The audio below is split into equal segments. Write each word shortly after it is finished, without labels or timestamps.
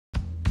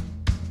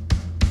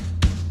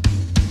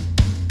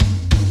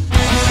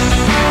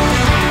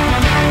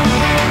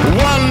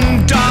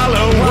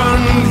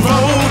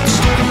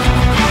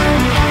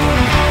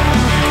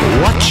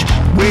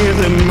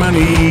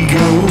money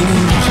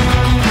goes.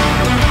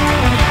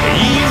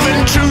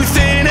 Even truth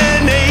in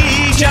an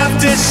age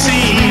of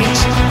deceit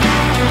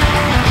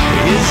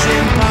is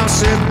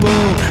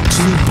impossible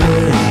to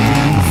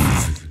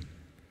believe,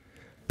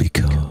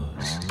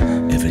 because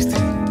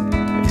everything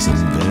is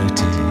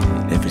inverted,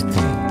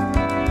 everything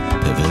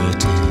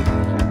perverted.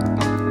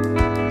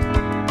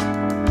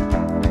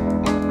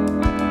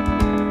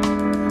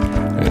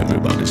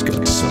 Everybody's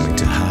got something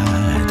to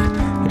hide,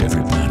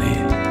 everybody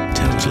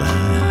tells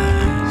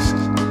lies.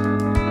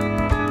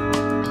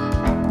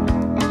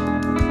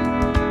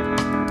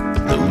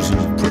 Those who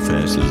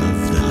profess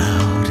love the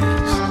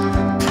loudest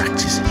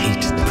practice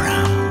hate the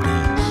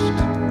proudest.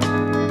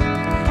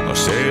 I'll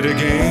say it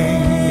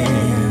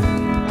again.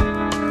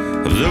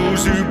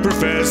 Those who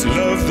profess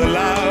love the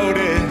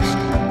loudest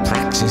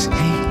practice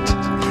hate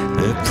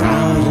the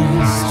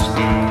proudest.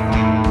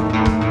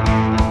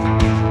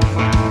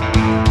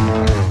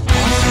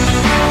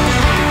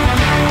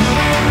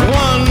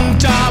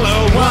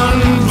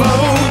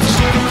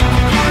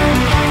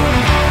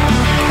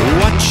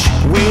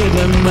 Where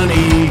the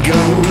money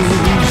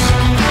goes.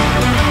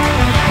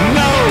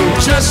 No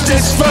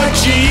justice for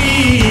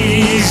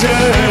Jesus,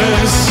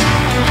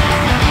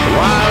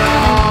 while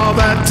all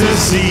the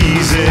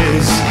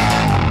diseases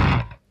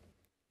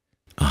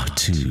are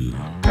too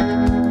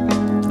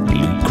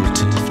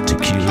lucrative to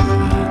cure,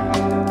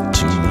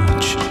 too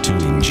much to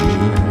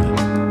endure.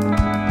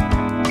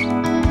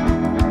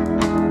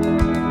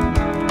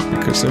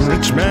 Because a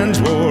rich man's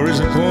war is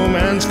a poor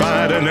man's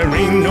fight, and there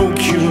ain't no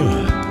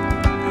cure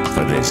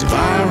for this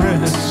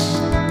virus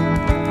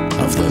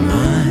of the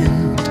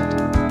mind.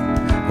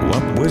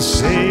 What was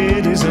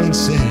said is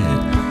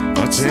unsaid,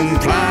 what's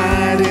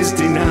implied is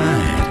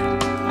denied.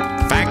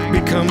 Fact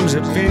becomes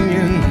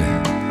opinion,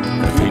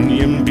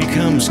 opinion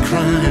becomes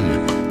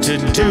crime. To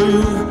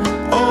do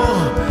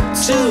or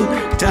to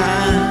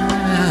die,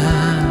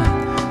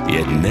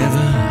 yet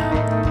never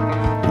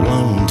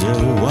wonder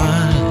why.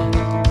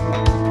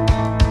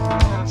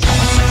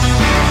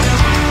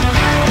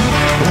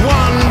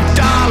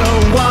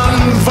 One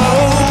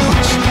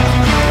vote.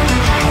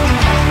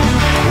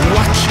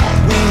 Watch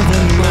where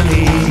the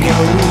money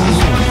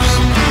goes.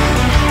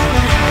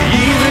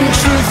 Even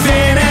truth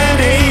in an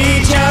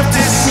age of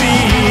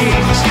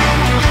deceit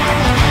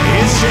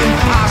is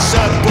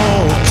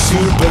impossible to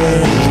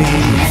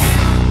believe.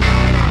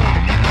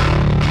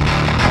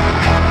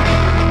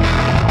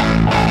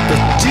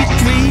 But did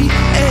we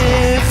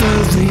ever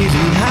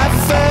really have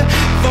a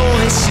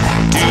voice?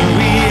 Do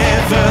we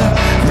ever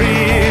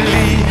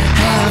really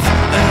have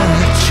a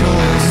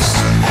choice?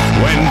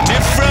 When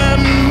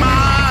different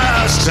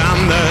masks on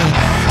the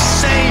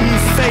same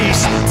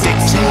face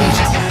dictate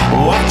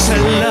what to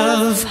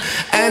love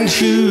and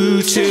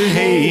who to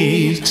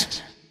hate.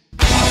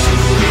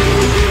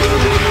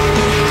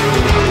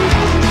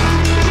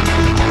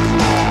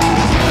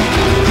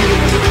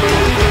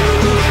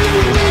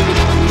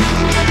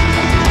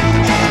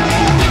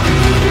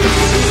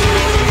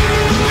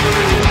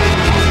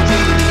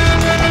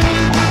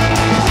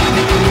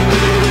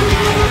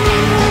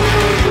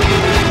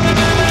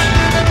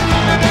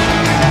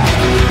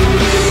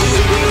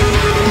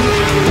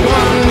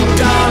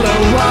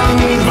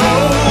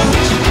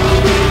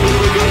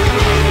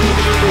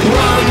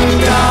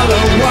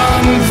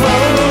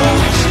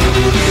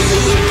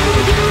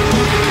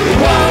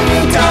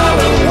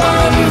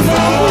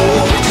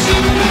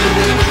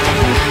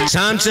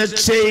 Time to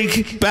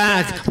take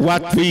back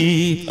what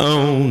we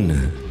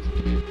own.